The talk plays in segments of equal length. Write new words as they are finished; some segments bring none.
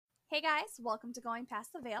Hey guys, welcome to Going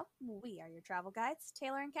Past the Veil. We are your travel guides,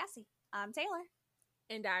 Taylor and Cassie. I'm Taylor.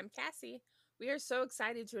 And I'm Cassie. We are so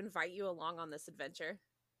excited to invite you along on this adventure.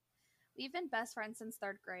 We've been best friends since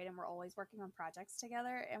third grade and we're always working on projects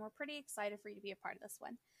together, and we're pretty excited for you to be a part of this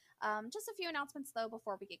one. Just a few announcements though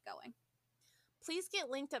before we get going. Please get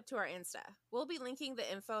linked up to our Insta. We'll be linking the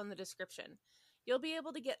info in the description. You'll be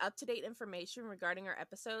able to get up-to-date information regarding our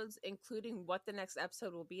episodes, including what the next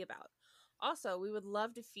episode will be about. Also, we would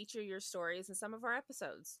love to feature your stories in some of our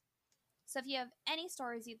episodes. So if you have any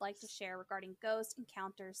stories you'd like to share regarding ghosts,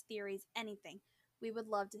 encounters, theories, anything, we would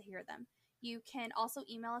love to hear them. You can also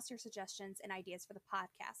email us your suggestions and ideas for the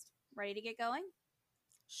podcast. Ready to get going?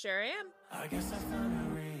 Sure am. I guess I found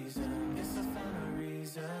a reason. Guess I found a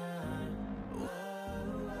reason. Whoa.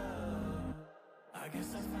 I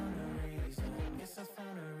guess I found a reason. Guess I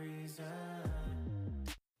found a reason.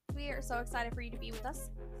 We are so excited for you to be with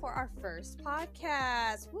us for our first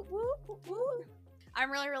podcast. Woo, woo, woo, woo.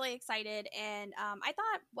 I'm really excited, and I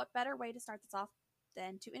thought what better way to start this off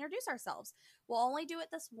than to introduce ourselves. We'll only do it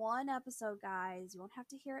this one episode, guys. You won't have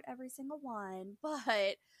to hear it every single one,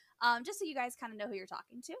 but just so you guys kind of know who you're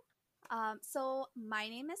talking to. So my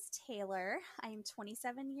name is Taylor. I am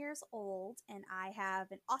 27 years old, and I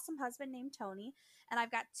have an awesome husband named Tony, and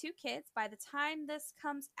I've got two kids. By the time this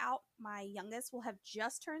comes out, my youngest will have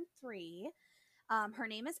just turned 3. Her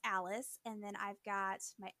name is Alice, and then I've got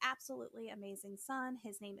my absolutely amazing son.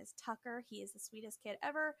 His name is Tucker. He is the sweetest kid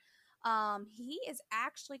ever. He is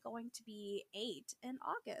actually going to be 8 in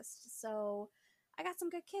August, so I got some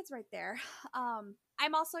good kids right there.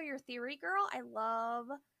 I'm also your theory girl. I love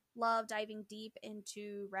diving deep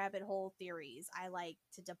into rabbit hole theories. I like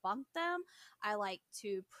to debunk them. I like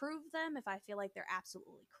to prove them if I feel like they're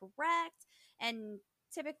absolutely correct. And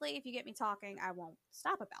typically, if you get me talking, I won't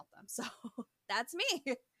stop about them. So that's me.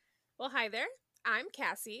 Well, hi there. I'm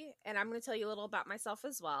Cassie, and I'm going to tell you a little about myself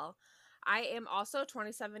as well. I am also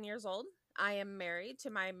 27 years old. I am married to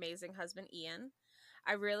my amazing husband, Ian.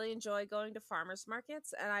 I really enjoy going to farmers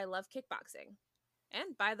markets, and I love kickboxing.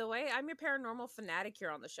 And by the way, I'm your paranormal fanatic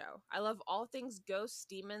here on the show. I love all things ghosts,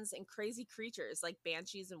 demons, and crazy creatures like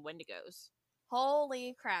banshees and wendigos.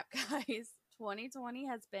 Holy crap, guys. 2020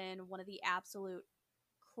 has been one of the absolute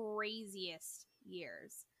craziest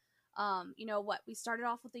years. You know what? We started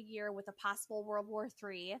off with a year with a possible World War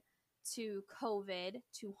III, to COVID,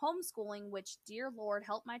 to homeschooling, which, dear Lord,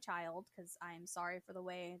 help my child, because I'm sorry for the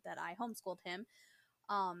way that I homeschooled him,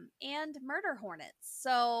 and murder hornets.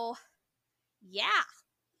 So, yeah,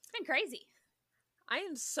 it's been crazy. I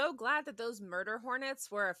am so glad that those murder hornets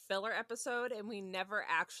were a filler episode and we never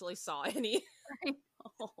actually saw any. I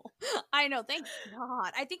know. I know. Thank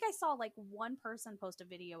God. I think I saw like one person post a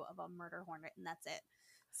video of a murder hornet, and that's it.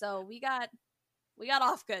 So we got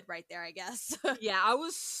off good right there, I guess. Yeah, I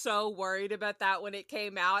was so worried about that when it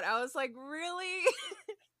came out. I was like, really?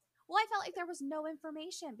 Well, I felt like there was no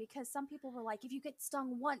information because some people were like, if you get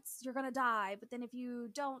stung once, you're gonna die. But then if you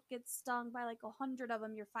don't get stung by like 100 of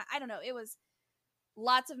them, you're fine. I don't know. It was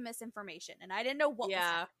lots of misinformation, and I didn't know what was Yeah.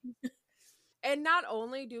 happening. And not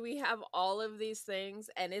only do we have all of these things,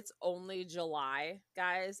 and it's only July,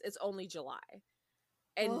 guys, it's only July.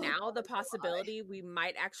 And Oh, now the July. possibility we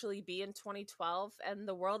might actually be in 2012 and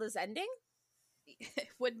the world is ending? It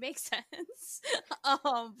would make sense.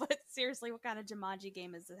 But seriously, what kind of Jumanji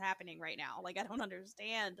game is happening right now? Like, I don't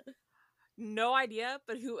understand. No idea,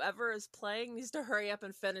 but whoever is playing needs to hurry up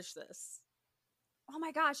and finish this. Oh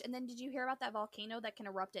my gosh. And then did you hear about that volcano that can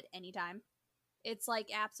erupt at any time? It's like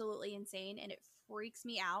absolutely insane, and it freaks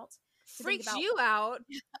me out. Freaks you out?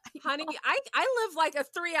 Honey, I live like a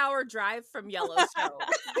 3-hour drive from Yellowstone.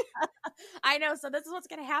 I know. So this is what's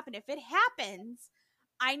going to happen. If it happens,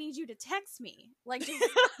 I need you to text me. Like, just,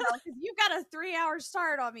 you got a 3-hour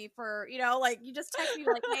start on me for, like, you just text me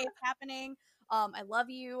like, hey, it's happening. I love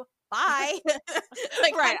you. Bye.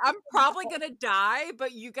 Like, right. I'm probably going to die,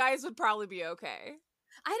 but you guys would probably be okay.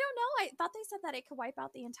 I don't know. I thought they said that it could wipe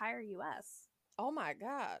out the entire U.S. Oh my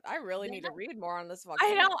God. I really need to read more on this volcano.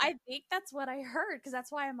 I know. I think that's what I heard, because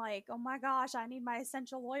that's why I'm like, oh my gosh, I need my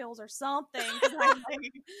essential oils or something. I'm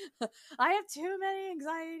like, I have too many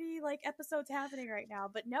anxiety like episodes happening right now.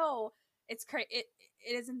 But no, it's crazy. It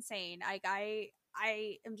is insane. Like, I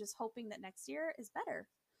am just hoping that next year is better.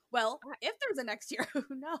 Well, if there's a next year, who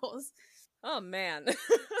knows? Oh man.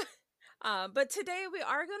 But today we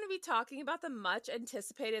are going to be talking about the much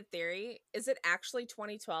anticipated theory. Is it actually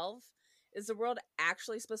 2012? Is the world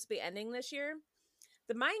actually supposed to be ending this year?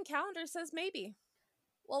 The Mayan calendar says maybe.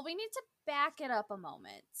 Well, we need to back it up a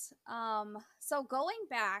moment. So going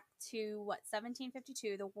back to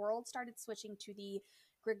 1752, the world started switching to the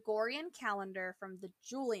Gregorian calendar from the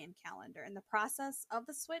Julian calendar. In the process of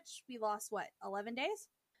the switch, we lost what, 11 days?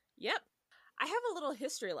 Yep. I have a little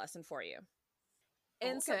history lesson for you.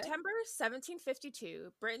 In Okay. September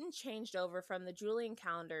 1752, Britain changed over from the Julian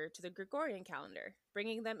calendar to the Gregorian calendar,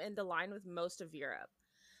 bringing them into line with most of Europe.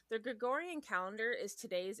 The Gregorian calendar is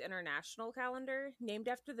today's international calendar, named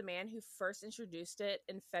after the man who first introduced it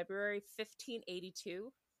in February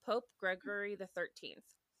 1582, Pope Gregory XIII.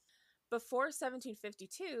 Before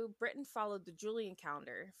 1752, Britain followed the Julian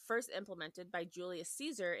calendar, first implemented by Julius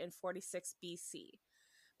Caesar in 46 BC.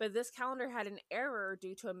 But this calendar had an error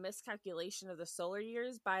due to a miscalculation of the solar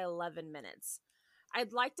years by 11 minutes.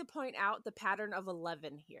 I'd like to point out the pattern of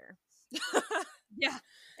 11 here. Yeah,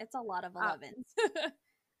 it's a lot of 11s.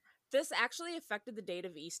 This actually affected the date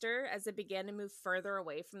of Easter as it began to move further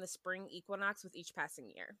away from the spring equinox with each passing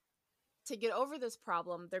year. To get over this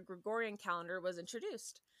problem, the Gregorian calendar was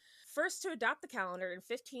introduced. First to adopt the calendar in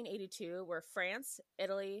 1582 were France,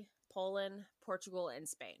 Italy, Poland, Portugal, and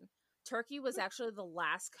Spain. Turkey was actually the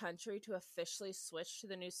last country to officially switch to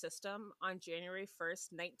the new system on January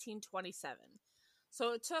 1st, 1927.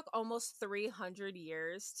 So it took almost 300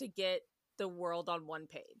 years to get the world on one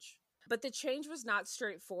page. But the change was not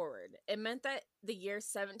straightforward. It meant that the year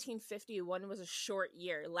 1751 was a short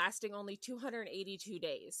year, lasting only 282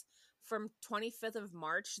 days, from 25th of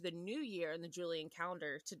March, the new year in the Julian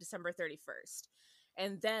calendar, to December 31st.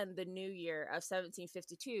 And then the new year of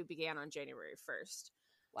 1752 began on January 1st.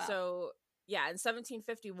 Wow. So, yeah, in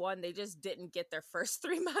 1751, they just didn't get their first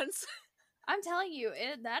 3 months. I'm telling you,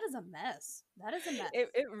 that is a mess. That is a mess.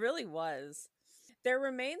 It really was. There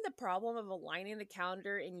remained the problem of aligning the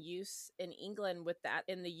calendar in use in England with that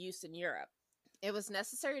in the use in Europe. It was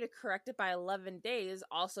necessary to correct it by 11 days,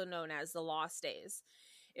 also known as the lost days.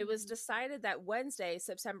 It was decided that Wednesday,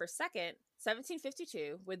 September 2nd,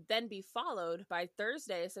 1752, would then be followed by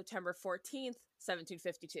Thursday, September 14th,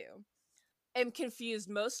 1752. I'm confused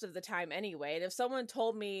most of the time anyway. And if someone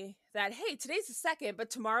told me that, hey, today's the 2nd,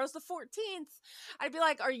 but tomorrow's the 14th, I'd be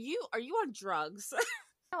like, are you on drugs?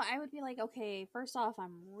 No, I would be like, okay, first off,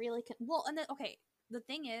 I'm really well, and then okay, the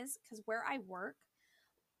thing is, because where I work,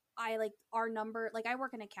 I like our number, like I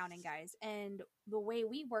work in accounting, guys, and the way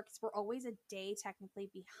we work is we're always a day technically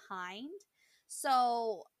behind.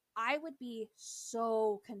 So I would be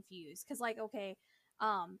so confused because, like, okay,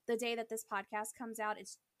 the day that this podcast comes out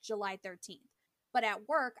is July 13th, but at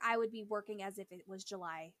work I would be working as if it was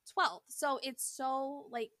July 12th. So it's so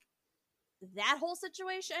like that whole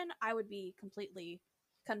situation, I would be completely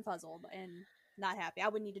confuzzled and not happy. I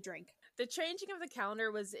would need a drink. The changing of the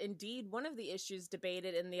calendar was indeed one of the issues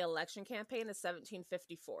debated in the election campaign of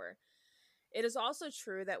 1754. It is also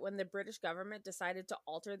true that when the British government decided to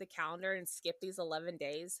alter the calendar and skip these 11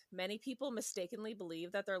 days, many people mistakenly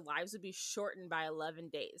believed that their lives would be shortened by 11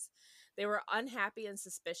 days. They were unhappy and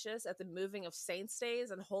suspicious at the moving of saints'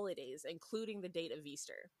 days and holy days, including the date of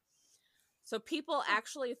Easter. So people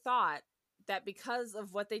actually thought that because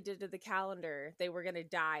of what they did to the calendar, they were going to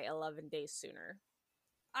die 11 days sooner.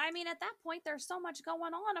 I mean, at that point, there's so much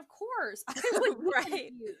going on, of course. I would be Right.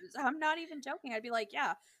 confused. I'm not even joking. I'd be like,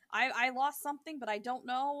 yeah, I lost something, but I don't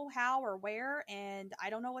know how or where, and I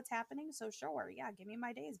don't know what's happening, so sure, yeah, give me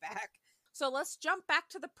my days back. So let's jump back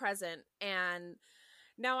to the present. And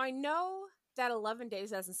now I know that 11 days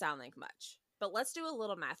doesn't sound like much, but let's do a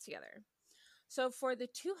little math together. So for the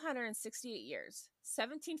 268 years,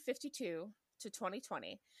 1752 to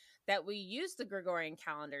 2020, that we used the Gregorian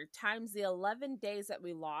calendar times the 11 days that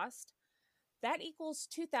we lost, that equals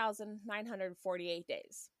 2,948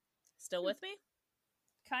 days. Still with me?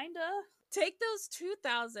 Kinda. Take those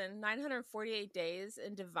 2,948 days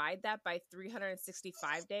and divide that by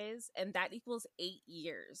 365 days, and that equals 8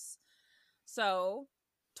 years. So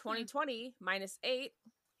 2020 minus 8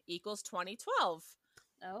 equals 2012.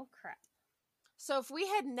 Oh, crap. So if we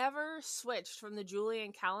had never switched from the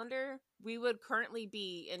Julian calendar, we would currently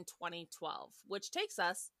be in 2012, which takes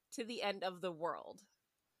us to the end of the world.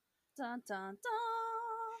 Dun, dun,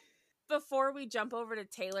 dun. Before we jump over to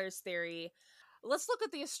Taylor's theory, let's look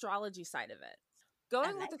at the astrology side of it. Going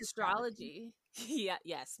I like with astrology,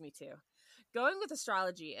 yes, me too. Going with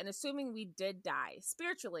astrology and assuming we did die,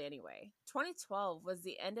 spiritually anyway, 2012 was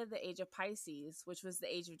the end of the age of Pisces, which was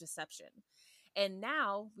the age of deception. And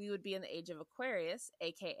now we would be in the age of Aquarius,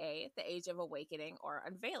 aka the age of awakening or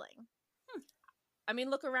unveiling. I mean,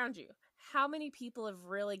 look around you. How many people have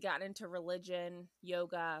really gotten into religion,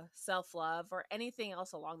 yoga, self-love, or anything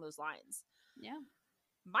else along those lines? Yeah.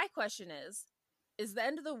 My question is the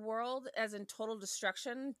end of the world as in total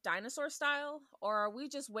destruction, dinosaur style, or are we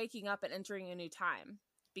just waking up and entering a new time?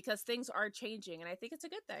 Because things are changing, and I think it's a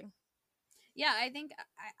good thing. Yeah, I think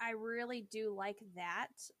I really do like that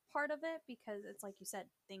part of it because it's like you said,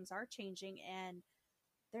 things are changing and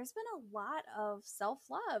there's been a lot of self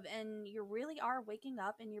love, and you really are waking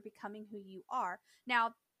up and you're becoming who you are.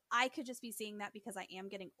 Now, I could just be seeing that because I am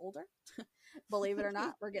getting older. Believe it or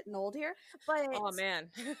not, we're getting old here. But Oh man.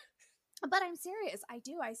 I'm serious. I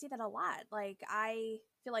do. I see that a lot. Like I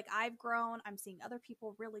feel like I've grown. I'm seeing other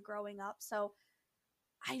people really growing up. So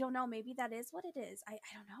I don't know. Maybe that is what it is. I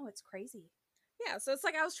don't know. It's crazy. Yeah, so it's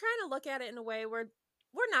like I was trying to look at it in a way where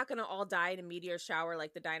we're not going to all die in a meteor shower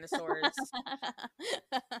like the dinosaurs.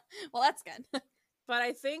 Well, that's good. But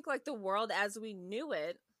I think like the world as we knew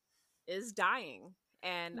it is dying.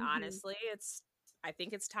 And Hmm. honestly, I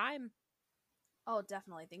think it's time. Oh,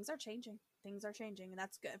 definitely. Things are changing. Things are changing, and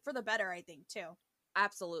that's good for the better, I think, too.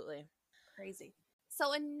 Absolutely. Crazy.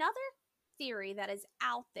 So, another theory that is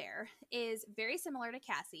out there is very similar to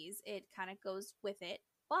Cassie's. It kind of goes with it,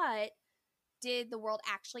 but did the world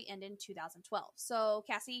actually end in 2012? So,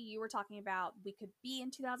 Cassie, you were talking about we could be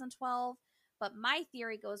in 2012, but my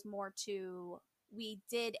theory goes more to we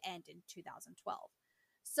did end in 2012.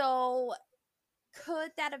 So,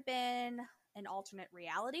 could that have been an alternate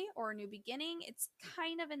reality or a new beginning? It's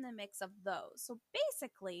kind of in the mix of those. So,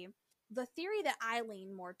 basically, the theory that I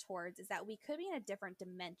lean more towards is that we could be in a different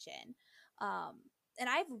dimension. Um, and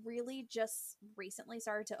I've really just recently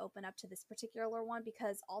started to open up to this particular one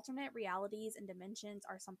because alternate realities and dimensions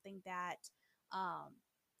are something that um,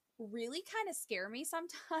 really kind of scare me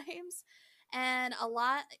sometimes. And a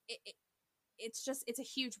lot, it's just, it's a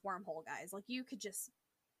huge wormhole, guys. Like you could just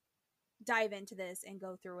dive into this and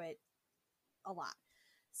go through it a lot.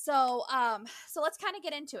 So let's kind of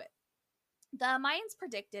get into it. The Mayans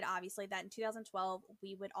predicted, obviously, that in 2012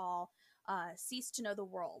 we would all cease to know the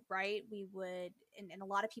world, right? We would, and a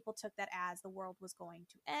lot of people took that as the world was going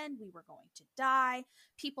to end. We were going to die.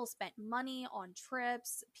 People spent money on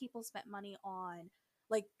trips. People spent money on,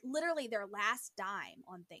 like, literally their last dime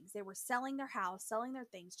on things. They were selling their house, selling their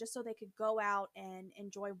things just so they could go out and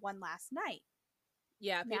enjoy one last night.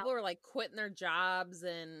 Yeah, Now, people were like quitting their jobs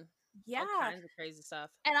and all yeah, kinds of crazy stuff.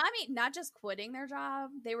 and I mean, not just quitting their job,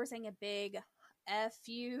 they were saying a big F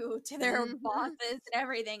you to their Mhm. bosses and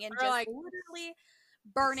everything, and Or just like, literally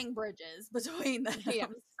burning bridges between them. yeah,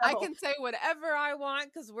 I So can say whatever I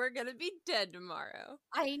want because we're going to be dead tomorrow.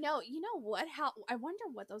 I know, you know what? How I wonder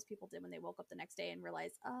what those people did when they woke up the next day and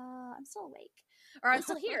realized, I'm still awake or I'm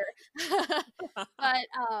still here. but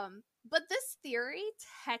but this theory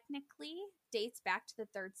technically dates back to the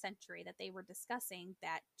 3rd century that they were discussing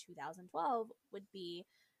that 2012 would be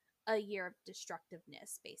a year of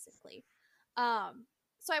destructiveness, basically. Um,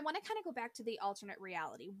 so I want to kind of go back to the alternate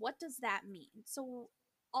reality. What does that mean? So,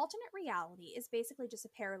 alternate reality is basically just a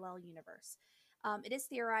parallel universe. It is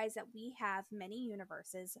theorized that we have many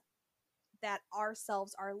universes that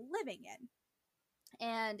ourselves are living in,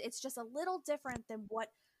 and it's just a little different than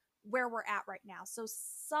where we're at right now. So,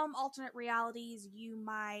 some alternate realities you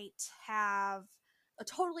might have a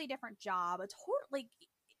totally different job, a totally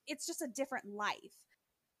it's just a different life.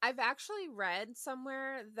 I've actually read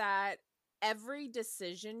somewhere that every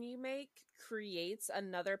decision you make creates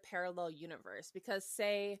another parallel universe because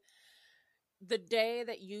say the day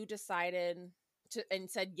that you decided to and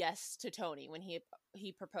said yes to Tony when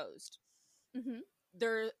he proposed, Hmm.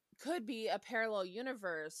 there could be a parallel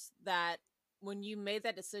universe that when you made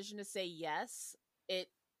that decision to say yes, it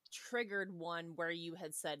triggered one where you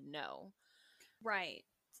had said no. Right.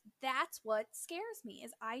 That's what scares me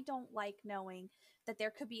is I don't like knowing that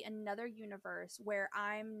there could be another universe where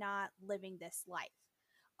I'm not living this life.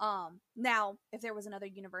 Now, if there was another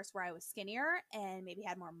universe where I was skinnier and maybe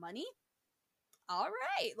had more money, all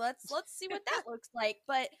right, let's see what that looks like.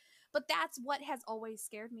 But that's what has always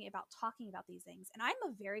scared me about talking about these things. And I'm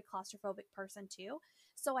a very claustrophobic person too,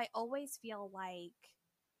 so I always feel like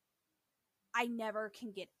I never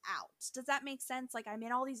can get out. Does that make sense? Like I'm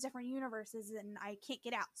in all these different universes and I can't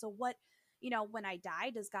get out. So what, when I die,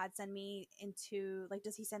 does God send me into like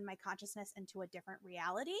does he send my consciousness into a different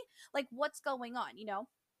reality? Like what's going on?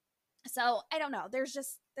 So I don't know. There's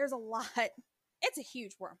a lot. It's a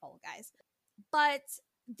huge wormhole, guys. But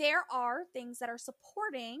there are things that are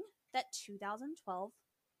supporting that 2012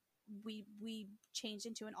 we changed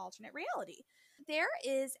into an alternate reality. There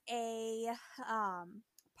is a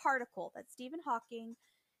particle that Stephen Hawking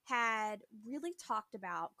had really talked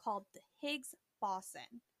about called the Higgs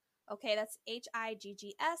boson. Okay, that's Higgs boson.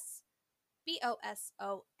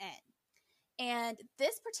 And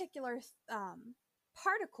this particular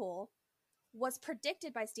particle was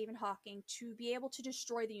predicted by Stephen Hawking to be able to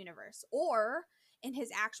destroy the universe, or, in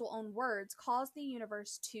his actual own words, cause the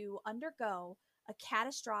universe to undergo a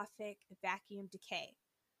catastrophic vacuum decay,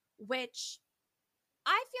 which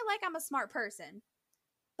I feel like I'm a smart person,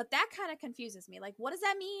 but that kind of confuses me. Like, what does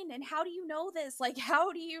that mean? And how do you know this? Like,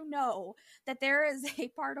 how do you know that there is a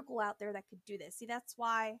particle out there that could do this? See, that's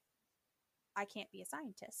why I can't be a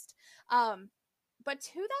scientist. But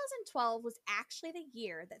 2012 was actually the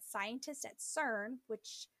year that scientists at CERN,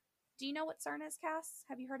 which, do you know what CERN is, Cass?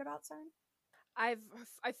 Have you heard about CERN? I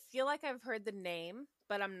feel like I've heard the name,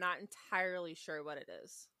 but I'm not entirely sure what it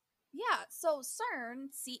is. Yeah, so CERN,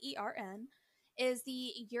 CERN, is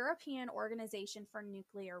the European Organization for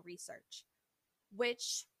Nuclear Research,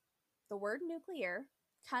 which the word nuclear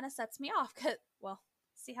kind of sets me off. Cause, well,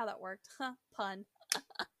 see how that worked? Pun.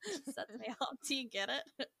 Sets me off. Do you get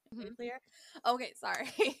it? Nuclear? Okay, sorry.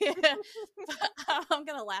 I'm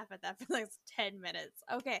going to laugh at that for like 10 minutes.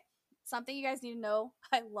 Okay, something you guys need to know.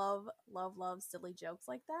 I love, love, love silly jokes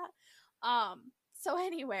like that. So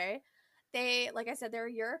anyway, they, like I said, they're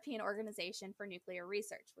a European organization for nuclear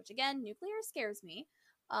research, which again, nuclear scares me.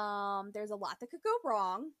 There's a lot that could go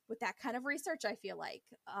wrong with that kind of research, I feel like.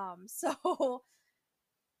 So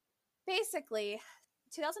basically,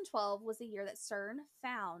 2012 was the year that CERN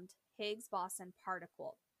found Higgs boson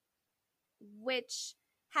particle, which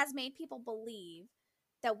has made people believe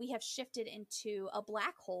that we have shifted into a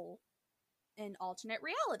black hole in alternate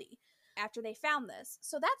reality after they found this.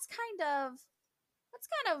 So that's kind of,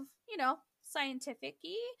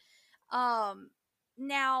 scientific-y.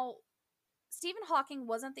 Now, Stephen Hawking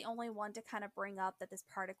wasn't the only one to kind of bring up that this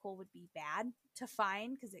particle would be bad to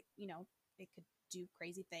find because it could do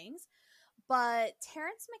crazy things. But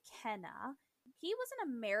Terence McKenna, he was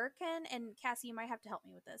an American, and Cassie, you might have to help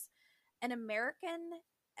me with this. An American,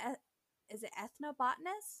 is it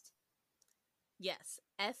ethnobotanist? Yes,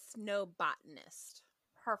 ethnobotanist.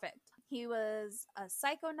 Perfect. He was a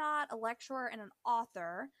psychonaut, a lecturer, and an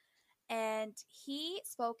author. And he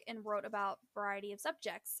spoke and wrote about a variety of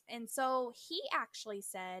subjects. And so he actually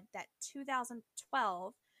said that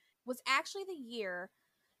 2012 was actually the year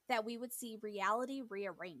that we would see reality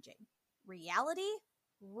rearranging. Reality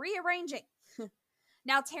rearranging.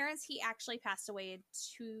 Now, Terrence, he actually passed away in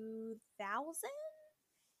 2000.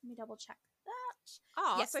 Let me double check that.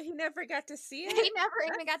 Oh, yes. So he never got to see it? He never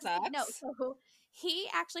even got sucks. to see it. No, so he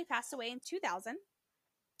actually passed away in 2000.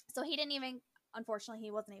 So he didn't even, unfortunately,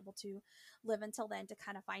 he wasn't able to live until then to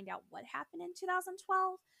kind of find out what happened in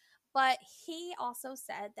 2012. But he also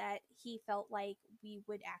said that he felt like we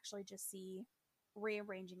would actually just see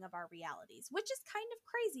rearranging of our realities, which is kind of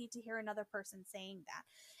crazy to hear another person saying that.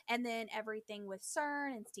 And then everything with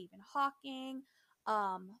CERN and Stephen Hawking.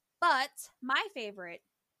 But my favorite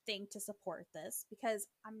thing to support this, because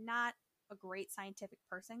I'm not a great scientific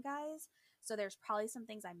person, guys, so there's probably some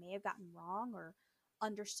things I may have gotten wrong or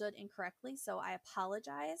understood incorrectly, so I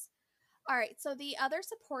apologize. All right, so the other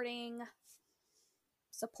supportingness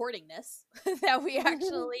that we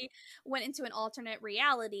actually went into an alternate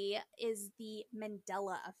reality is the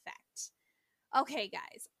Mandela effect. Okay,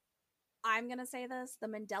 guys, I'm going to say this. The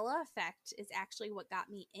Mandela effect is actually what got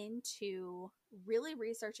me into really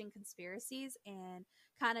researching conspiracies and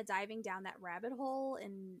kind of diving down that rabbit hole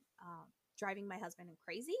and driving my husband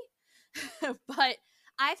crazy. But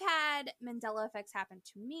I've had Mandela effects happen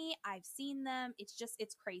to me. I've seen them.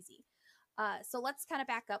 It's crazy. So let's kind of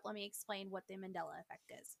back up. Let me explain what the Mandela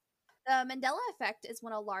effect is. The Mandela effect is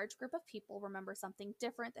when a large group of people remember something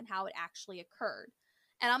different than how it actually occurred.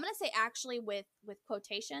 And I'm going to say actually with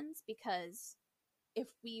quotations, because if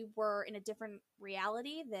we were in a different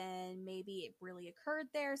reality, then maybe it really occurred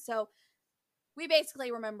there. So we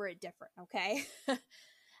basically remember it different, okay?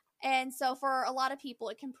 And so for a lot of people,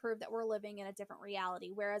 it can prove that we're living in a different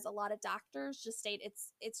reality, whereas a lot of doctors just state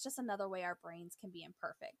it's just another way our brains can be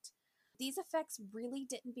imperfect. These effects really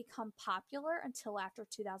didn't become popular until after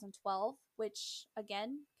 2012, which,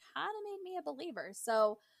 again, kind of made me a believer.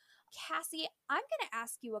 So, Cassie, I'm going to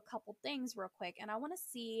ask you a couple things real quick, and I want to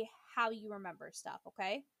see how you remember stuff,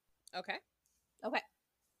 okay? Okay. Okay.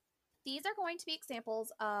 These are going to be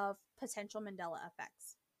examples of potential Mandela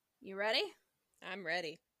effects. You ready? I'm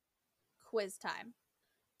ready. Quiz time.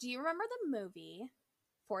 Do you remember the movie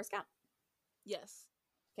Forrest Gump? Yes.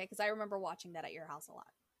 Okay, because I remember watching that at your house a lot.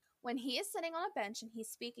 When he is sitting on a bench and he's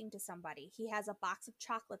speaking to somebody, he has a box of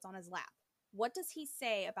chocolates on his lap. What does he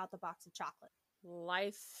say about the box of chocolates?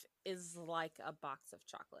 Life is like a box of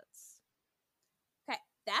chocolates. Okay,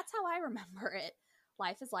 that's how I remember it.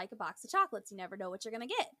 Life is like a box of chocolates. You never know what you're going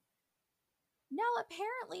to get. No,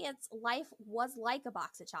 apparently it's life was like a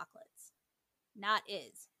box of chocolates. Not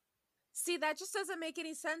is. See, that just doesn't make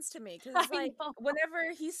any sense to me. Because it's like,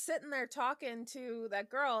 whenever he's sitting there talking to that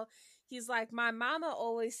girl, He's like, my mama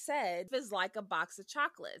always said it's like a box of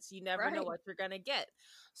chocolates. You never know Right. what you're gonna get.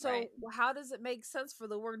 So Right. how does it make sense for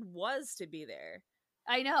the word was to be there?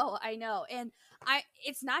 I know. And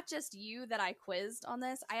it's not just you that I quizzed on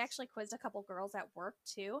this. I actually quizzed a couple girls at work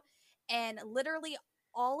too. And literally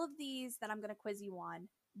all of these that I'm going to quiz you on,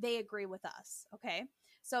 they agree with us. Okay.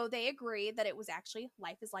 So they agree that it was actually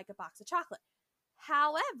life is like a box of chocolate.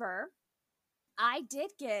 However, I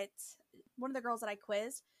did get one of the girls that I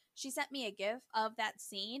quizzed. She sent me a gif of that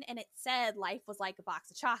scene and it said life was like a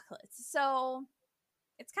box of chocolates. So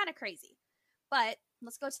it's kind of crazy. But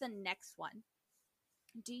let's go to the next one.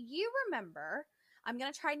 Do you remember? I'm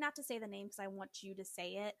going to try not to say the name because I want you to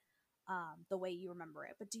say it the way you remember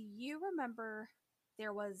it. But do you remember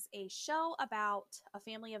there was a show about a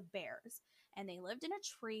family of bears and they lived in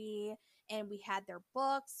a tree and we had their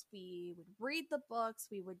books. We would read the books.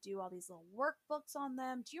 We would do all these little workbooks on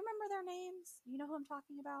them. Do you remember their names? You know who I'm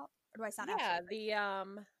talking about? Or do I sound Yeah, absolutely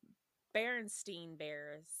the Berenstein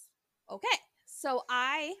Bears. okay? So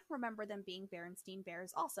I remember them being Berenstein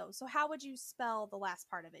Bears also. So how would you spell the last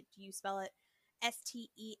part of it? Do you spell it Stein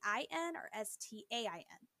or Stain?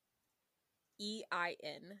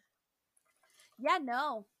 EIN. Yeah,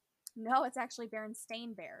 no, it's actually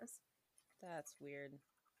Berenstain Bears. That's weird.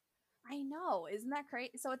 I know, isn't that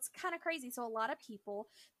crazy? So it's kind of crazy. So a lot of people,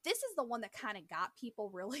 this is the one that kind of got people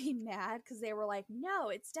really mad because they were like, "No,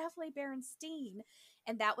 it's definitely Berenstein,"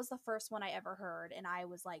 and that was the first one I ever heard, and I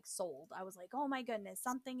was like sold. I was like, "Oh my goodness,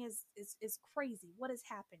 something is crazy. What is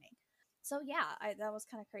happening?" So yeah, that was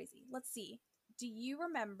kind of crazy. Let's see. Do you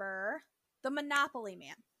remember the Monopoly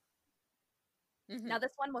Man? Mhm. Now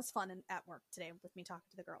this one was fun at work today with me talking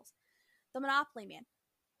to the girls. The Monopoly Man.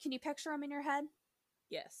 Can you picture him in your head?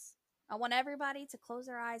 Yes. I want everybody to close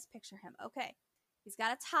their eyes, picture him. Okay. He's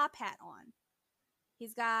got a top hat on.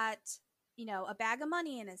 He's got, a bag of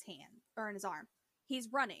money in his hand or in his arm. He's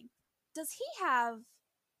running. Does he have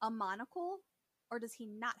a monocle or does he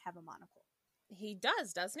not have a monocle? He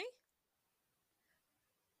does, doesn't he?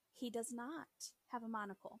 He does not have a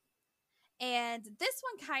monocle. And this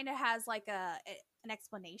one kind of has like an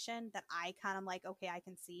explanation that I kind of like, okay, I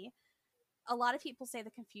can see. A lot of people say the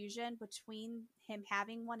confusion between him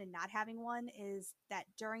having one and not having one is that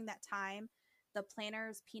during that time, the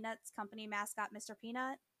Planters Peanuts company mascot, Mr.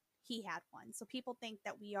 Peanut, he had one. So people think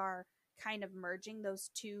that we are kind of merging those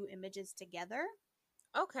two images together.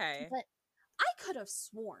 Okay. But I could have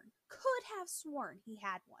sworn he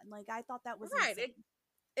had one. Like I thought that was Right. insane.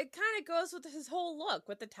 It kind of goes with his whole look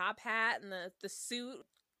with the top hat and the suit.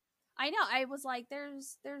 I know. I was like,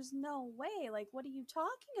 there's no way. Like, what are you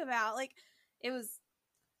talking about? Like, I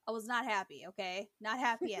was not happy, okay? Not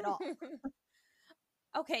happy at all.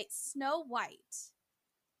 Okay, Snow White.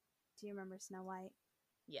 Do you remember Snow White?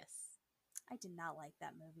 Yes. I did not like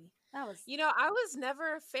that movie. That was I was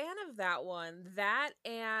never a fan of that one. That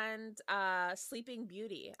and Sleeping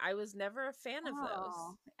Beauty. I was never a fan of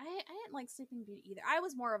those. I didn't like Sleeping Beauty either. I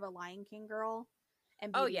was more of a Lion King girl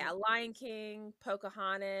and Oh Beauty and yeah, the Lion King,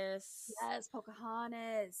 Pocahontas, Yes,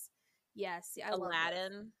 Pocahontas. Yes, I love those.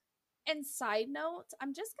 Aladdin. And side note,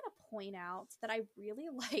 I'm just gonna point out that I really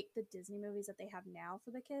like the Disney movies that they have now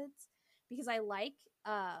for the kids because I like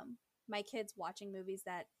my kids watching movies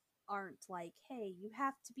that aren't like, hey, you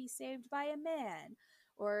have to be saved by a man,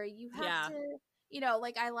 or you have Yeah. to,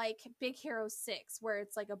 like I like Big Hero 6 where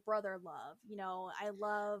it's like a brother love. I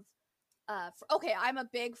love okay, I'm a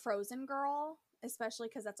big Frozen girl, especially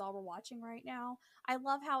because that's all we're watching right now. I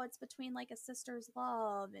love how it's between like a sister's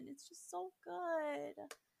love, and it's just so good.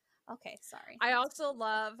 Okay, sorry. I also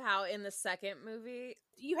love how in the second movie,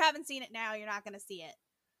 You haven't seen it now, you're not going to see it.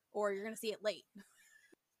 Or you're going to see it late.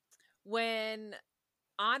 when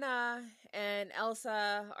Anna and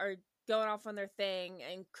Elsa are going off on their thing,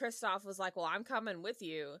 and Kristoff was like, "Well, I'm coming with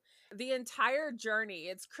you." The entire journey,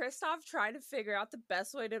 it's Kristoff trying to figure out the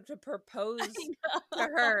best way to propose to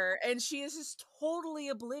her, and she is just totally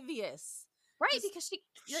oblivious. Right, Just-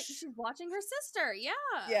 because she's watching her sister. Yeah.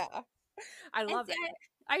 Yeah, I love And it.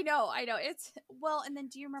 I know. It's well, and then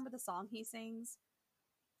do you remember the song he sings?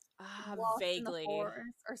 Lost in the Vaguely.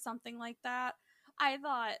 Forest or something like that. I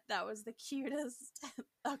thought that was the cutest.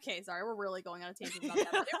 Okay, sorry, we're really going on a tangent about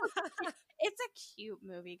that. But it's a cute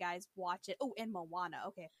movie, guys. Watch it. Oh, and Moana.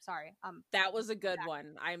 Okay, sorry. That was a good back.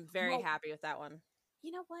 one. I'm very Well, happy with that one.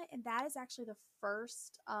 You know what? And that is actually the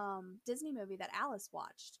first Disney movie that Alice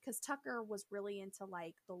watched because Tucker was really into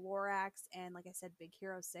like the Lorax and, like I said, Big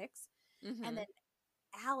Hero 6. Mhm. And then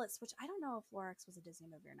Alice, which I don't know if Lorax was a Disney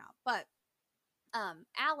movie or not, but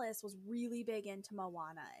Alice was really big into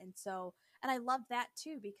Moana. And I loved that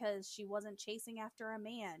too because she wasn't chasing after a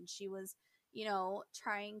man. She was,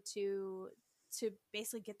 trying to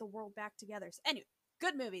basically get the world back together. So anyway,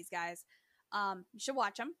 good movies, guys. You should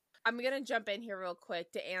watch them. I'm going to jump in here real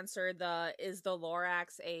quick to answer is the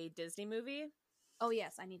Lorax a Disney movie? Oh,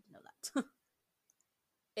 yes, I need to know that.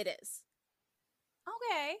 It is.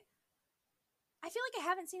 Okay. I feel like I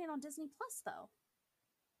haven't seen it on Disney Plus, though.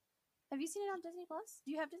 Have you seen it on Disney Plus?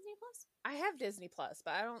 Do you have Disney Plus? I have Disney Plus,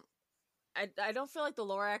 but I don't feel like the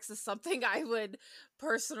Lorax is something I would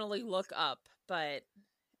personally look up, but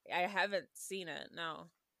I haven't seen it. No.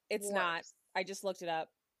 It's not. I just looked it up.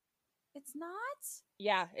 It's not?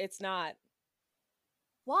 Yeah, it's not.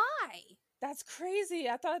 Why? That's crazy.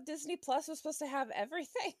 I thought Disney Plus was supposed to have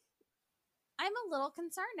everything. I'm a little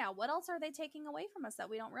concerned now. What else are they taking away from us that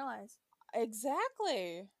we don't realize?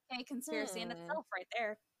 Exactly. Okay, conspiracy in itself right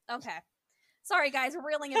there. Okay. Sorry, guys. We're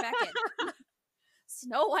reeling it back in.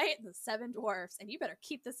 Snow White and the Seven Dwarfs. And you better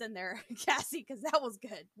keep this in there, Cassie, because that was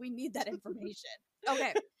good. We need that information.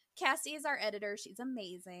 Okay. Cassie is our editor. She's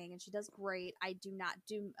amazing, and she does great. I do not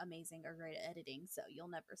do amazing or great at editing, so you'll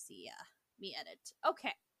never see me edit.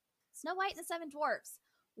 Okay. Snow White and the Seven Dwarfs.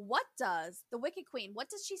 What does the Wicked Queen, what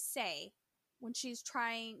does she say when she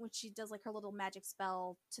does like her little magic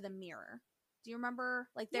spell to the mirror? Do you remember?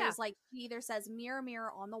 Like there's like, she either says mirror,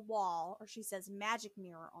 mirror on the wall, or she says magic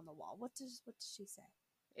mirror on the wall. What does she say?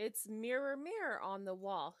 It's mirror, mirror on the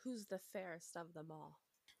wall. Who's the fairest of them all?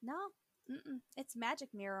 No. It's magic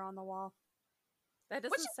mirror on the wall. That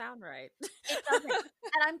doesn't sound right. It doesn't.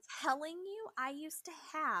 And I'm telling you, I used to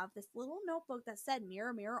have this little notebook that said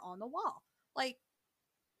mirror, mirror on the wall. Like,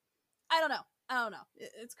 I don't know.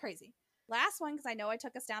 It's crazy. Last one, because I know I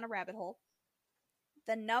took us down a rabbit hole.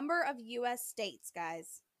 The number of U.S. states,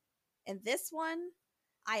 guys. And this one,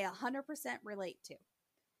 I 100% relate to.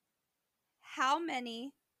 How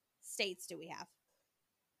many states do we have?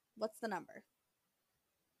 What's the number?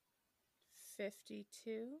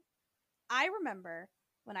 52. I remember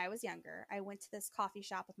when I was younger, I went to this coffee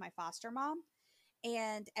shop with my foster mom.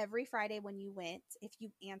 And every Friday when you went, if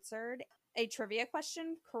you answered a trivia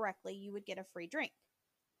question correctly, you would get a free drink.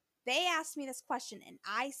 They asked me this question and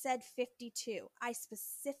I said 52. I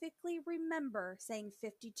specifically remember saying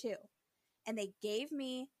 52. And they gave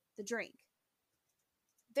me the drink.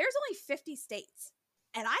 There's only 50 states.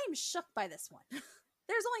 And I am shook by this one.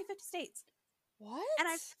 There's only 50 states. What? And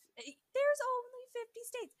there's only 50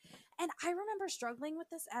 states. And I remember struggling with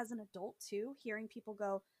this as an adult too, hearing people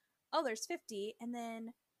go, oh, there's 50. And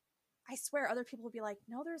then I swear other people would be like,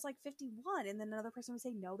 no, there's like 51. And then another person would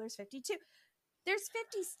say, no, there's 52. There's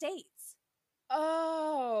 50 states.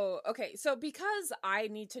 Oh, okay. So because I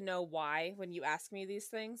need to know why when you ask me these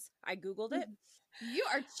things, I Googled it. You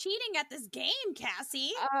are cheating at this game,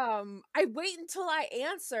 Cassie. I wait until I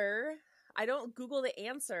answer. I don't Google the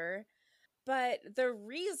answer. But the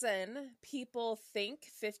reason people think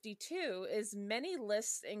 52 is many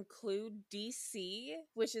lists include DC,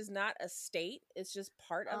 which is not a state. It's just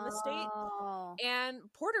part of a state. And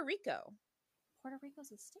Puerto Rico. Puerto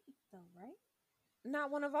Rico's a state, though, right?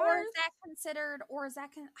 Not one of Or ours. is that considered,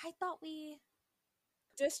 I thought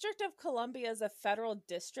District of Columbia is a federal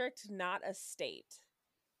district, not a state.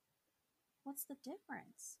 What's the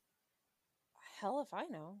difference? Hell if I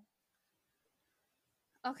know.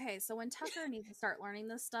 Okay, so when Tucker needs to start learning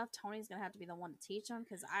this stuff, Tony's going to have to be the one to teach him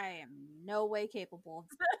because I am no way capable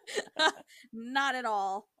of Not at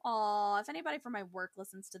all. Aw, if anybody from my work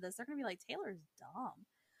listens to this, they're going to be like, Taylor's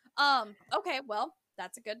dumb. Okay, well,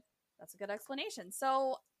 that's a good explanation.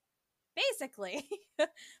 So basically,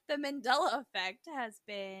 the Mandela effect has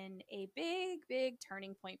been a big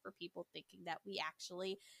turning point for people thinking that we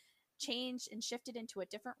actually changed and shifted into a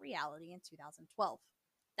different reality in 2012.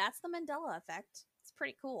 That's the Mandela effect. It's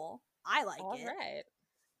pretty cool. I like it. All right.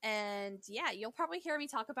 And yeah, you'll probably hear me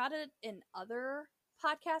talk about it in other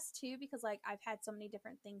podcasts too, because like I've had so many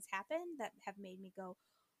different things happen that have made me go,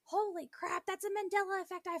 holy crap, that's a Mandela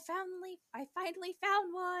effect. I finally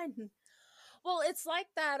found one. Well, it's like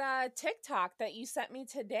that TikTok that you sent me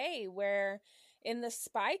today where in the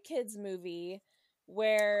Spy Kids movie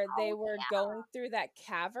where they were going through that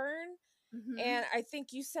cavern. Mm-hmm. And I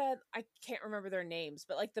think you said, I can't remember their names,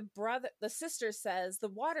 but like the sister says, the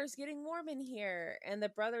water's getting warm in here. And the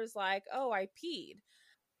brother's like, oh, I peed.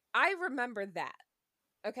 I remember that.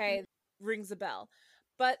 Okay. Mm-hmm. Rings a bell.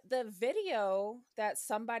 But the video that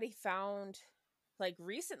somebody found like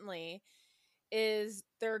recently is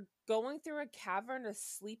they're going through a cavern of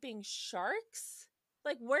sleeping sharks.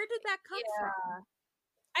 Like, where did that come from?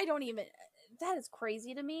 I don't even, that is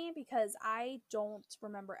crazy to me because I don't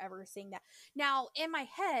remember ever seeing that. Now, in my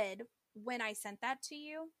head, when I sent that to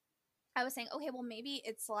you, I was saying, okay, well, maybe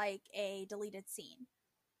it's like a deleted scene.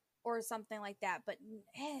 or something like that. But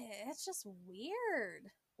it's just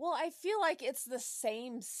weird. Well, I feel like it's the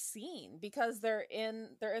same scene because they're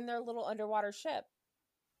in their little underwater ship.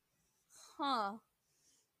 Huh.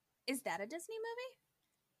 Is that a Disney movie?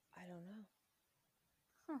 I don't know.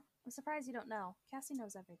 Huh. I'm surprised you don't know. Cassie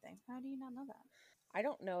knows everything. How do you not know I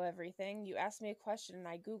don't know everything. You ask me a question and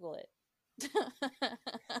I Google it.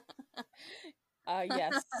 that?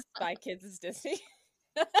 Yes, Spy Kids is Disney.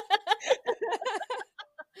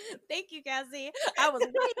 Thank you, Cassie. I was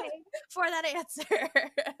waiting for that answer.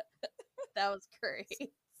 That was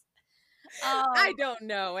great. I don't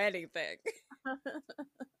know anything.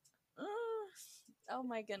 Oh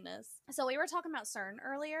my goodness. So we were talking about CERN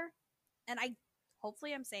earlier, and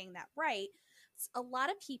hopefully I'm saying that right. A lot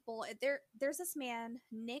of people there's this man,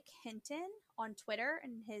 Nick Hinton, on Twitter,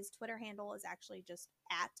 and his Twitter handle is actually just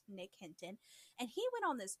at Nick Hinton. And he went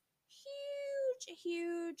on this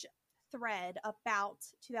huge thread about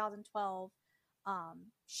 2012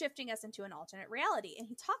 shifting us into an alternate reality. And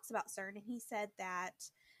he talks about CERN, and he said that,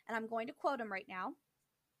 and I'm going to quote him right now,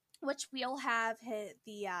 which we'll have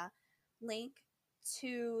the link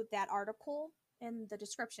to that article in the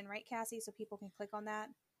description, right, Cassie? So people can click on that.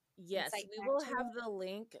 Yes, we will have the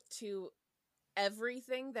link to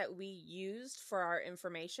everything that we used for our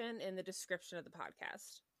information in the description of the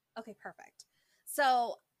podcast. Okay, perfect.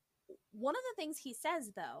 So one of the things he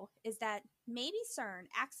says, though, is that maybe CERN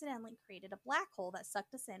accidentally created a black hole that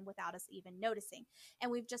sucked us in without us even noticing,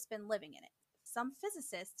 and we've just been living in it. Some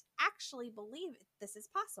physicists actually believe this is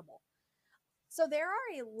possible. So there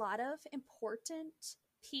are a lot of important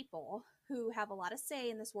people who have a lot of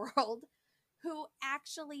say in this world who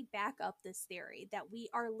actually back up this theory that we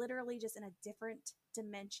are literally just in a different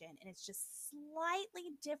dimension, and it's just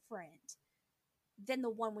slightly different than the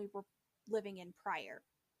one we were living in prior,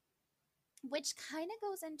 which kind of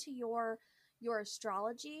goes into your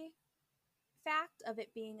astrology fact of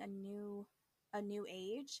it being a new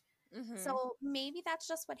age. Mm-hmm. So maybe that's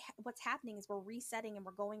just what's happening, is we're resetting and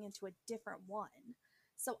we're going into a different one.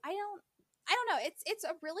 So I don't know. It's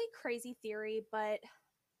a really crazy theory, but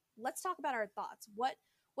let's talk about our thoughts. What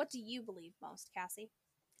do you believe most, Cassie?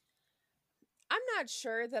 I'm not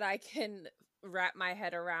sure that I can wrap my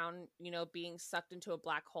head around, being sucked into a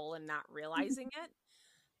black hole and not realizing it,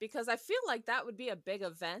 because I feel like that would be a big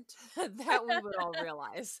event that we would all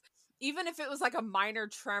realize. Even if it was like a minor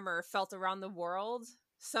tremor felt around the world,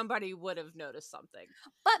 somebody would have noticed something.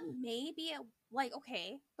 But maybe,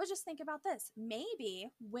 okay, but just think about this.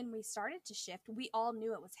 Maybe when we started to shift, we all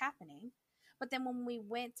knew it was happening. But then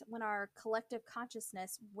when our collective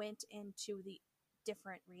consciousness went into the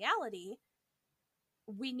different reality,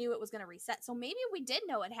 we knew it was going to reset. So maybe we did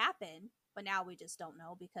know it happened, but now we just don't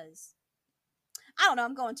know because, I don't know,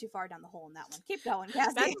 I'm going too far down the hole in that one. Keep going,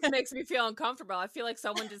 Cassie. That just makes me feel uncomfortable. I feel like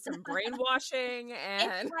someone did some brainwashing,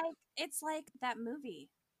 and it's like that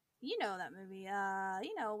movie. You know that movie,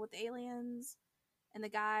 with the aliens and the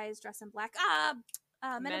guys dressed in black.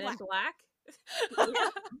 Men in Black. Yeah.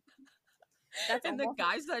 That's and the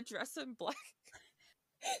guys that dress in black.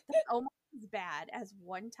 That's almost as bad as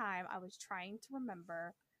one time I was trying to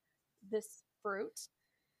remember this fruit,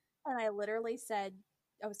 and I literally said,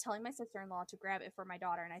 I was telling my sister-in-law to grab it for my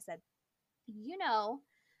daughter, and I said,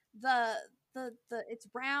 the it's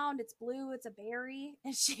round, it's blue, it's a berry,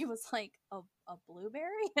 and she was like, a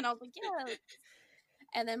blueberry, and I was like, yeah.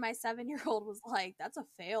 And then my 7-year-old was like, that's a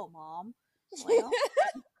fail, Mom. Well,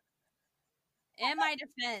 in my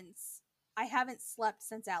defense, I haven't slept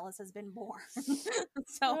since Alice has been born.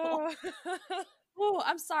 So,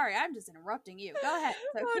 I'm sorry. I'm just interrupting you. Go ahead.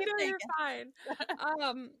 So no, you're fine.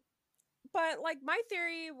 But like my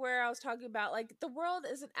theory where I was talking about, like, the world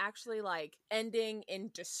isn't actually like ending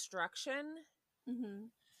in destruction. Mm-hmm.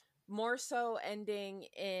 More so ending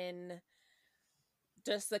in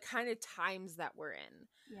just the kind of times that we're in.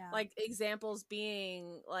 Yeah. Like examples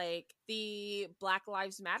being like the Black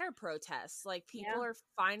Lives Matter protests. Like people are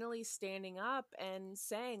finally standing up and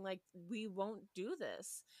saying like, we won't do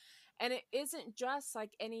this. And it isn't just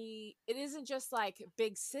like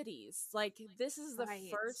big cities. Like this is the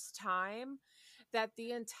first time that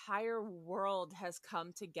the entire world has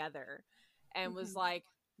come together and was like,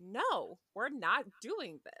 no, we're not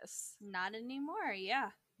doing this. Not anymore.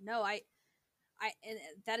 Yeah. No, and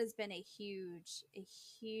that has been a huge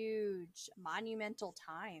monumental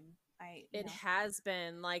time. It has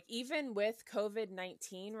been, like, even with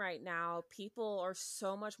COVID-19 right now, people are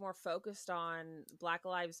so much more focused on Black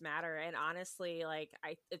Lives Matter. And honestly, like,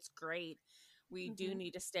 it's great. We do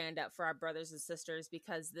need to stand up for our brothers and sisters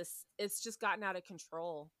because it's just gotten out of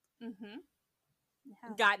control.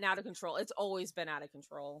 Mm-hmm. Gotten out of control. It's always been out of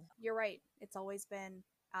control. You're right. It's always been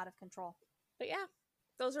out of control. But yeah,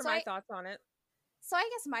 those are So my I, thoughts on it. so I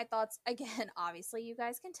guess my thoughts, again, obviously you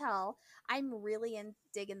guys can tell, I'm really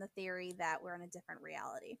digging the theory that we're in a different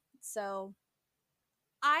reality. So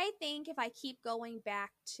I think if I keep going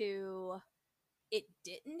back to it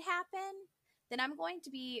didn't happen, then I'm going to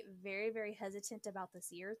be very, very hesitant about this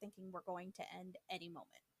year, thinking we're going to end any moment.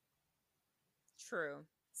 True.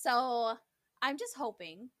 So I'm just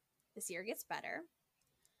hoping this year gets better.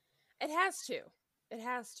 It has to. It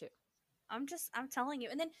has to. I'm telling you.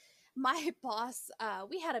 And then my boss,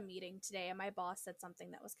 we had a meeting today, and my boss said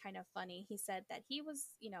something that was kind of funny. He said that he was,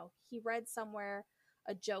 he read somewhere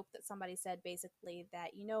a joke that somebody said basically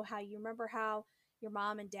that, how you remember how your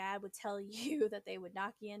mom and dad would tell you that they would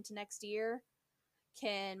knock you into next year?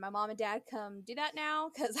 Can my mom and dad come do that now?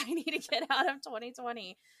 Because I need to get out of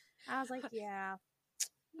 2020. I was like, yeah.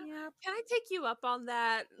 Yeah. Can I take you up on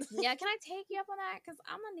that? Yeah, can I take you up on that? Because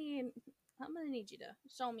I'm gonna need you to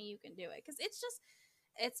show me you can do it. Because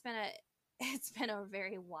it's been a it's been a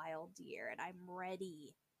very wild year, and I'm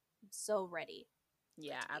ready. I'm so ready.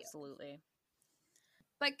 Yeah, to be over. absolutely.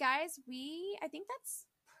 But guys, I think that's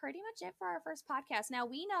pretty much it for our first podcast. Now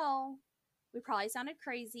we know we probably sounded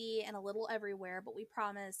crazy and a little everywhere, but we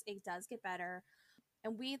promise it does get better.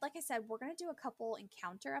 And like I said, we're going to do a couple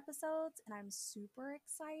encounter episodes, and I'm super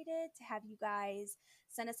excited to have you guys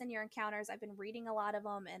send us in your encounters. I've been reading a lot of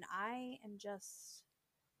them, and I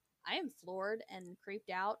am floored and creeped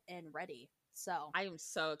out and ready. So I am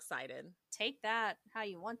so excited. take that how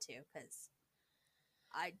you want to, because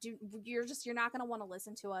you're not going to want to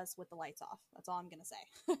listen to us with the lights off. That's all I'm going to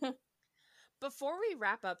say. Before we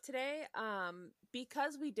wrap up today,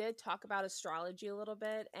 because we did talk about astrology a little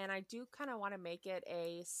bit, and I do kind of want to make it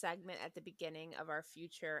a segment at the beginning of our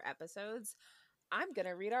future episodes, I'm going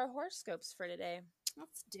to read our horoscopes for today.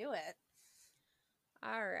 Let's do it.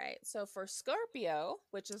 All right. So for Scorpio,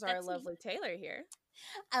 which is our That's me. lovely Taylor here,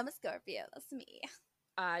 I'm a Scorpio. That's me.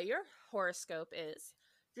 your horoscope is: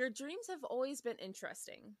 your dreams have always been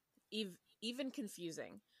interesting, even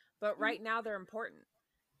confusing, but right now they're important.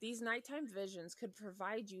 These nighttime visions could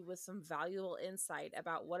provide you with some valuable insight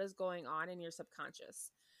about what is going on in your subconscious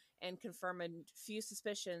and confirm a few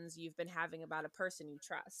suspicions you've been having about a person you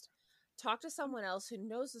trust. Talk to someone else who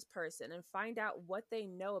knows this person and find out what they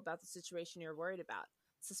know about the situation you're worried about.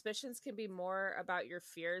 Suspicions can be more about your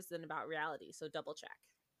fears than about reality, so double check.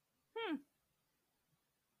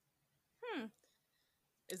 Hmm.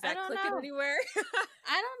 Is I that don't clicking know. anywhere?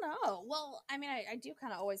 I don't know. Well, I mean, I do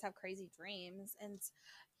kind of always have crazy dreams. And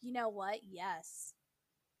you know what? Yes.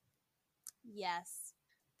 Yes.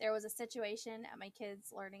 There was a situation at my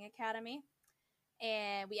kids' learning academy.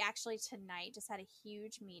 And we actually tonight just had a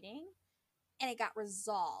huge meeting. And it got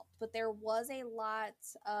resolved. But there was a lot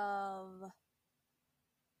of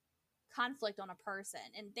conflict on a person.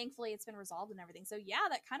 And thankfully it's been resolved and everything. So yeah,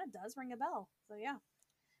 that kind of does ring a bell. So yeah.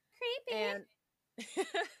 Creepy. And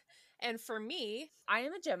and for me, I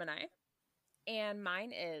am a Gemini. And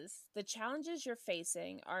mine is: the challenges you're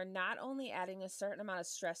facing are not only adding a certain amount of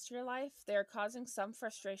stress to your life, they are causing some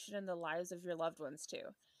frustration in the lives of your loved ones too.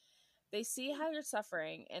 They see how you're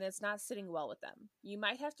suffering and it's not sitting well with them. You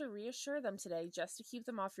might have to reassure them today just to keep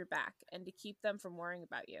them off your back and to keep them from worrying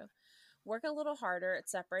about you. Work a little harder at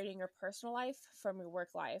separating your personal life from your work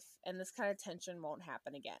life, and this kind of tension won't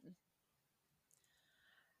happen again.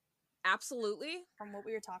 Absolutely. From what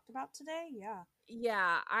we were talked about today, yeah.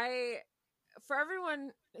 Yeah, for everyone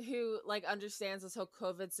who understands this whole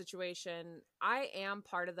COVID situation, I am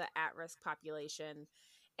part of the at-risk population,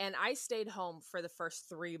 and I stayed home for the first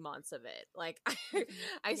 3 months of it.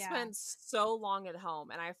 I Yeah. spent so long at home,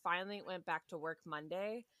 and I finally went back to work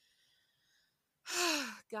Monday.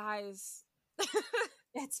 Guys.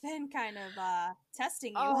 It's been kind of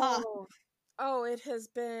testing you, huh? Oh, it has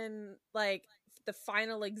been like the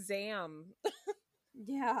final exam.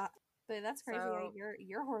 Yeah. But that's crazy. So-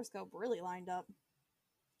 Your horoscope really lined up.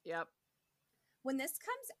 Yep. When this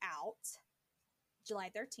comes out, July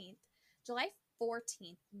 13th, July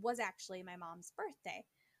 14th was actually my mom's birthday.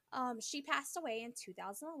 She passed away in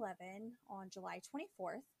 2011 on July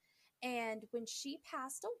 24th. And when she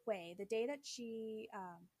passed away, the day that she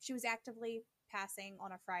was actively passing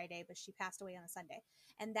on a Friday, but she passed away on a Sunday.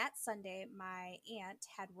 And that Sunday, my aunt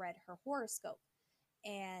had read her horoscope.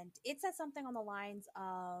 And it said something on the lines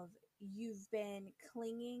of, you've been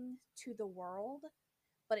clinging to the world,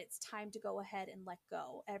 but it's time to go ahead and let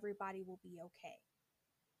go. Everybody will be okay.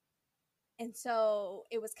 And so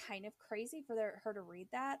it was kind of crazy for her to read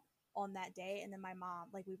that on that day. And then my mom,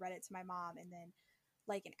 we read it to my mom, and then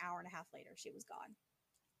an hour and a half later, she was gone.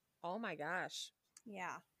 Oh my gosh.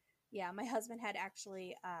 Yeah. Yeah. My husband had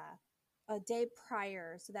actually a day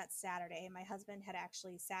prior, so that's Saturday, my husband had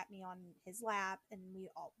actually sat me on his lap, and we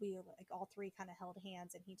like all three kind of held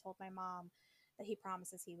hands, and he told my mom that he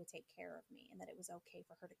promises he would take care of me and that it was okay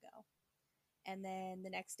for her to go. And then the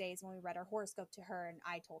next day is when we read our horoscope to her, and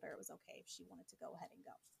I told her it was okay if she wanted to go ahead and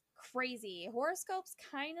go. Crazy. Horoscopes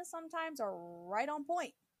kind of sometimes are right on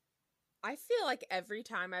point. I feel like every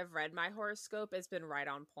time I've read my horoscope, it's been right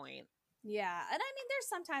on point. Yeah. And I mean, there's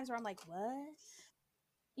sometimes where I'm like, what?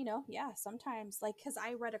 You know, yeah, sometimes, like, because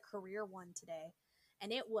I read a career one today,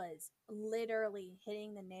 and it was literally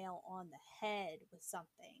hitting the nail on the head with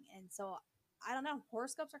something. And so I don't know,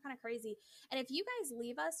 horoscopes are kind of crazy. And if you guys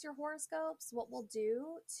leave us your horoscopes, what we'll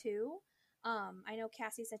do too, I know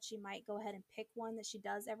Cassie said she might go ahead and pick one that she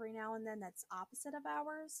does every now and then that's opposite of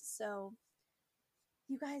ours. So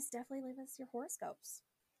you guys definitely leave us your horoscopes.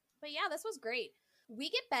 But yeah, this was great. We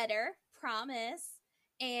get better, promise.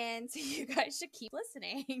 And so you guys should keep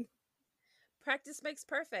listening. Practice makes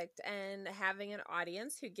perfect, and having an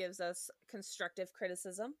audience who gives us constructive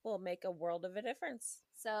criticism will make a world of a difference.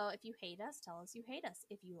 So if you hate us, tell us you hate us.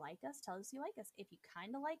 If you like us, tell us you like us. If you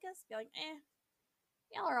kind of like us, be like,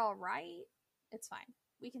 y'all are all right. It's fine.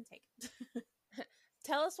 We can take it.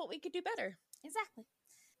 Tell us what we could do better. Exactly.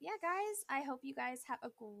 Yeah, guys, I hope you guys have a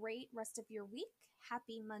great rest of your week.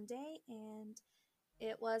 Happy Monday. And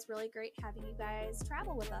it was really great having you guys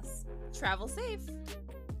travel with us. Travel safe.